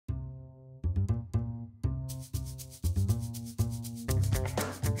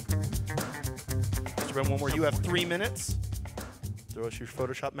Mr. Willmore, you have 3 minutes. Throw us your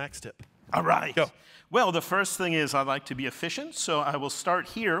Photoshop Max tip. All right. Go. Well, the first thing is I like to be efficient, so I will start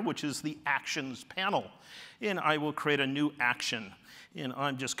here, which is the Actions panel. And I will create a new action. And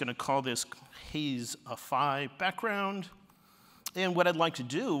I'm just going to call this Haze Background. And what I'd like to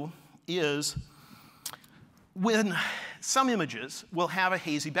do is, when some images will have a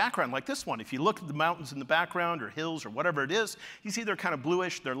hazy background, like this one. If you look at the mountains in the background, or hills, or whatever it is, you see they're kind of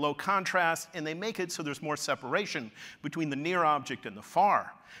bluish, they're low contrast, and they make it so there's more separation between the near object and the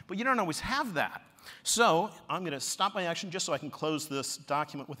far. But you don't always have that. So I'm going to stop my action just so I can close this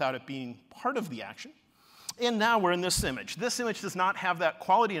document without it being part of the action. And now we're in this image. This image does not have that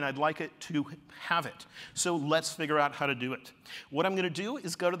quality, and I'd like it to have it. So let's figure out how to do it. What I'm going to do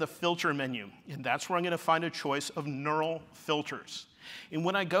is go to the Filter menu, and that's where I'm going to find a choice of neural filters. And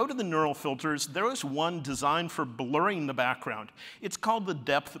when I go to the neural filters, there is one designed for blurring the background. It's called the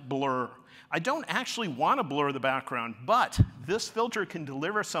depth blur. I don't actually want to blur the background, but this filter can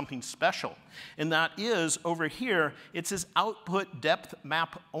deliver something special. And that is, over here, it says output depth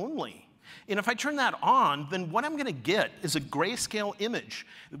map only. And if I turn that on, then what I'm going to get is a grayscale image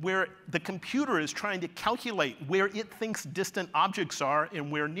where the computer is trying to calculate where it thinks distant objects are and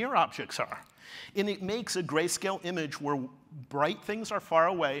where near objects are. And it makes a grayscale image where bright things are far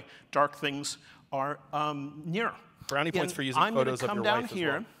away, dark things are near. Brownie points for using photos of your wife as well. I'm going to come down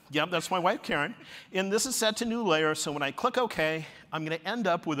here. Yep, that's my wife, Karen. And this is set to new layer, so when I click OK, I'm going to end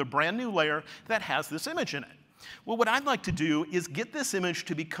up with a brand new layer that has this image in it. Well, what I'd like to do is get this image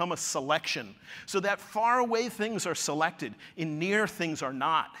to become a selection so that far away things are selected and near things are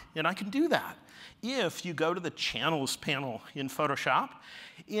not. And I can do that if you go to the Channels panel in Photoshop,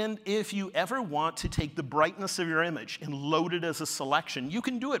 and if you ever want to take the brightness of your image and load it as a selection, you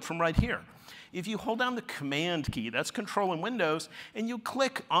can do it from right here. If you hold down the Command key, that's Control in Windows, and you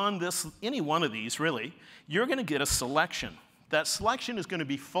click on this, any one of these really, you're going to get a selection. That selection is going to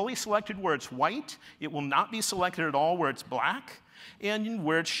be fully selected where it's white. It will not be selected at all where it's black. And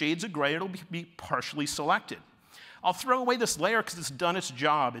where it's shades of gray, it'll be partially selected. I'll throw away this layer because it's done its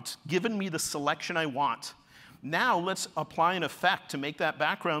job. It's given me the selection I want. Now let's apply an effect to make that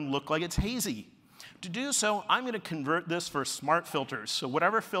background look like it's hazy. To do so, I'm going to convert this for smart filters. So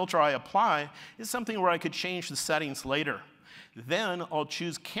whatever filter I apply is something where I could change the settings later. Then I'll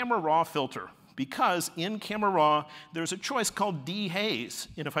choose Camera Raw filter, because in Camera Raw, there's a choice called Dehaze.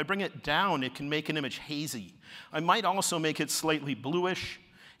 And if I bring it down, it can make an image hazy. I might also make it slightly bluish,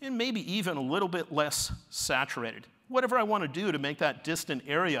 and maybe even a little bit less saturated. Whatever I want to do to make that distant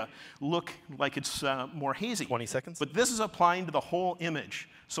area look like it's more hazy. 20 seconds. But this is applying to the whole image.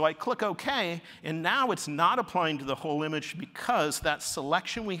 So I click OK, and now it's not applying to the whole image because that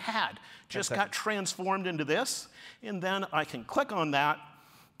selection we had just got transformed into this. And then I can click on that,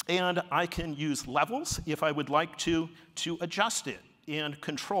 and I can use levels if I would like to adjust it and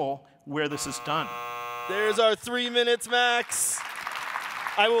control where this is done. There's our 3 minutes, Max.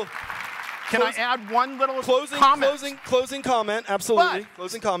 I will. Can I add one little comment? Closing comment, absolutely. But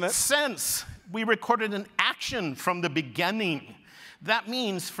closing comment. Since we recorded an action from the beginning, that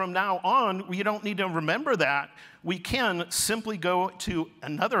means from now on, we don't need to remember that. We can simply go to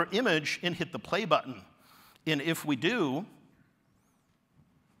another image and hit the play button. And if we do,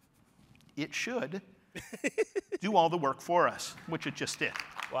 it should do all the work for us, which it just did.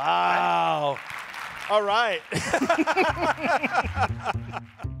 Wow. All right.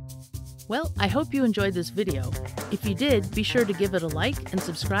 Well, I hope you enjoyed this video. If you did, be sure to give it a like and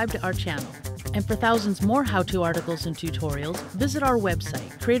subscribe to our channel. And for thousands more how-to articles and tutorials, visit our website,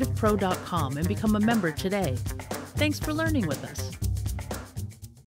 creativepro.com, and become a member today. Thanks for learning with us.